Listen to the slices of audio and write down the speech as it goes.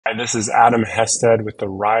Hi, this is Adam Hested with the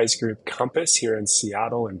Rise Group Compass here in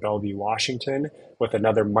Seattle and Bellevue, Washington, with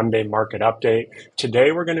another Monday market update.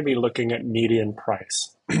 Today, we're going to be looking at median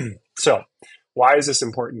price. So, why is this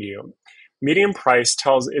important to you? Median price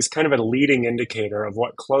is kind of a leading indicator of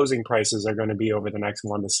what closing prices are going to be over the next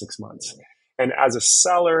 1 to 6 months. And as a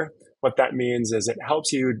seller, what that means is it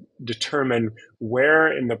helps you determine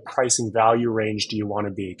where in the pricing value range do you want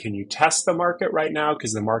to be. Can you test the market right now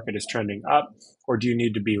because the market is trending up? Or do you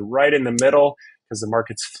need to be right in the middle because the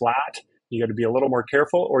market's flat? You got to be a little more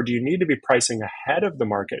careful. Or do you need to be pricing ahead of the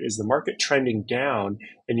market? Is the market trending down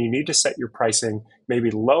and you need to set your pricing maybe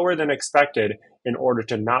lower than expected in order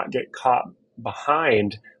to not get caught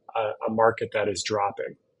behind a market that is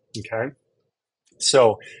dropping? Okay.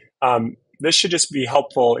 So this should just be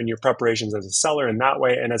helpful in your preparations as a seller in that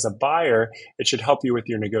way. And as a buyer, it should help you with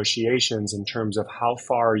your negotiations in terms of how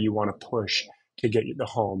far you want to push to get the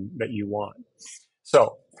home that you want.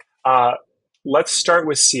 So let's start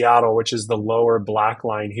with Seattle, which is the lower black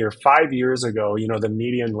line here. 5 years ago, the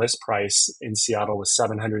median list price in Seattle was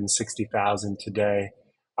 $760,000. Today,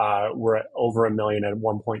 we're at over a million at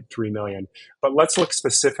 1.3 million. But let's look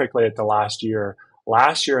specifically at the last year.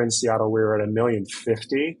 Last year in Seattle, we were at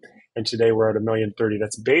 $1,050,000, and today we're at $1,030,000.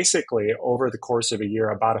 That's basically over the course of a year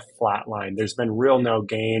about a flat line. There's been no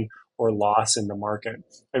gain or loss in the market.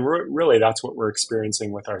 And really, that's what we're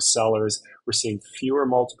experiencing with our sellers. We're seeing fewer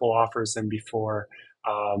multiple offers than before.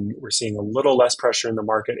 We're seeing a little less pressure in the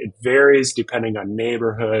market. It varies depending on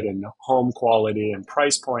neighborhood and home quality and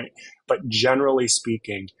price point. But generally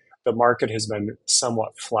speaking, the market has been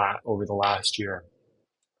somewhat flat over the last year.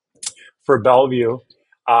 For Bellevue,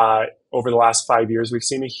 over the last 5 years, we've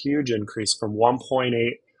seen a huge increase from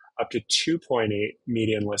 1.8 up to 2.8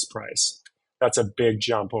 median list price. That's a big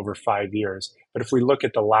jump over 5 years. But if we look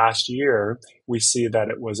at the last year, we see that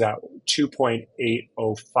it was at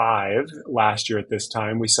 2.805 last year at this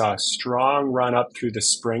time. We saw a strong run up through the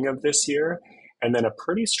spring of this year, and then a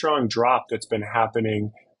pretty strong drop that's been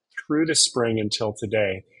happening through the spring until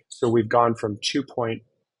today. So we've gone from 2.80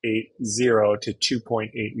 to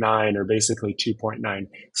 2.89, or basically 2.9.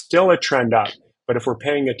 Still a trend up, but if we're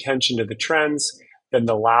paying attention to the trends, then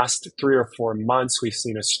the last 3 or 4 months, we've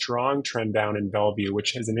seen a strong trend down in Bellevue,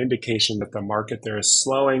 which is an indication that the market there is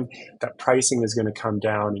slowing, that pricing is going to come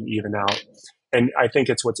down and even out. And I think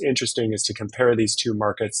what's interesting is to compare these two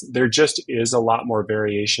markets. There just is a lot more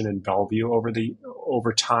variation in Bellevue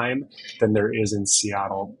over time than there is in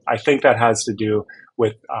Seattle. I think that has to do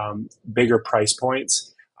with bigger price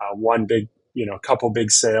points. Couple big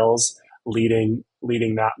sales leading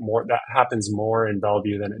that more. That happens more in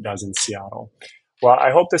Bellevue than it does in Seattle. Well,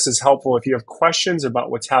 I hope this is helpful. If you have questions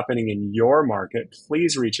about what's happening in your market,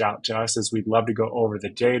 please reach out to us, as we'd love to go over the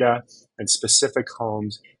data and specific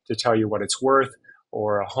homes to tell you what it's worth,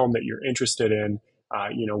 or a home that you're interested in,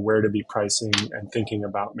 where to be pricing and thinking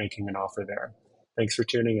about making an offer there. Thanks for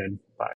tuning in. Bye.